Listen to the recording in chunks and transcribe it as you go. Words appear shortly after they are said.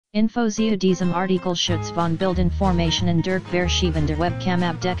Info zu diesem Artikel Schutz von Bildinformationen durch verschiedene Webcam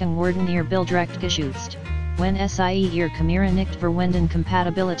Abdeckung wurden ihr Bildrecht geschützt. Wenn sie ihr Kamera nicht verwenden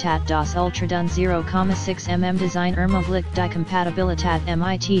Kompatibilität das Ultra-Dünn 0.6mm Design ermöglicht die Kompatibilität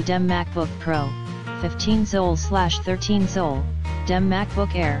mit dem MacBook Pro 15 Zoll/13 Zoll, dem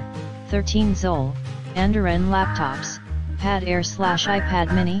MacBook Air 13 Zoll, anderen Laptops, Pad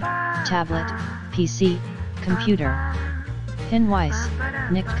Air/iPad Mini, Tablet, PC, Computer. Hinweis,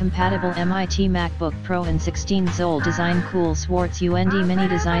 nicht compatible mit MacBook Pro und 16 Zoll Design cool Schwarz und Mini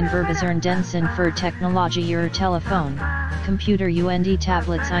Design verbessern den Sinn für Technologie ihrer Telefon, Computer und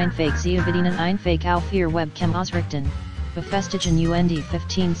Tablets einfach zu bedienen einfach auf ihr Webcam ausrichten, befestigen und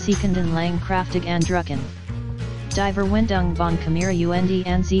 15 Sekunden lang kraftig andrücken. Die Verwendung von Kamera und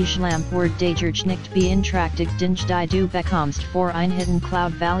Ansichtlamp wird dadurch nicht beeinträchtigt die du bekommst für einen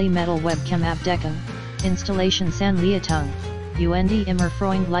CloudValley Webcam Abdeckung, Installationsanleitung, und immer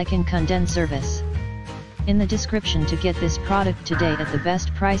freundlichen Kundenservice. In the description to get this product today at the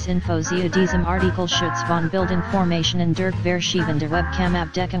best price. Info zu diesem Artikel Schutz von Bildinformationen durch verschiedene Webcam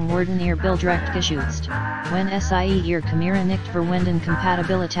Abdeckung wurden ihr Bildrecht geschützt. Wenn sie ihr Kamera nicht verwenden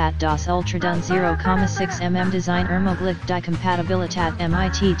Kompatibilität das Ultra-Dünn 0.6mm Design ermöglicht die Kompatibilität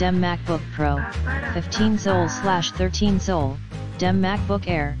mit dem MacBook Pro 15 Zoll/13 Zoll, dem MacBook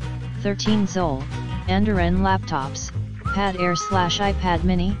Air 13 Zoll, anderen Laptops, Pad Air/iPad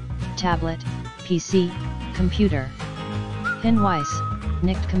Mini, Tablet, PC, Computer. Hinweis,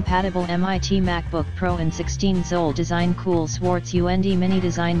 nicht compatible mit MacBook Pro und 16 Zoll Design cool Schwarz und Mini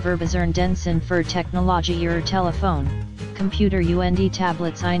Design verbessern den Sinn für Technologie ihrer Telefon, Computer und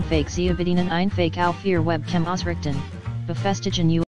Tablets einfach zu bedienen einfach auf ihr Webcam ausrichten, befestigen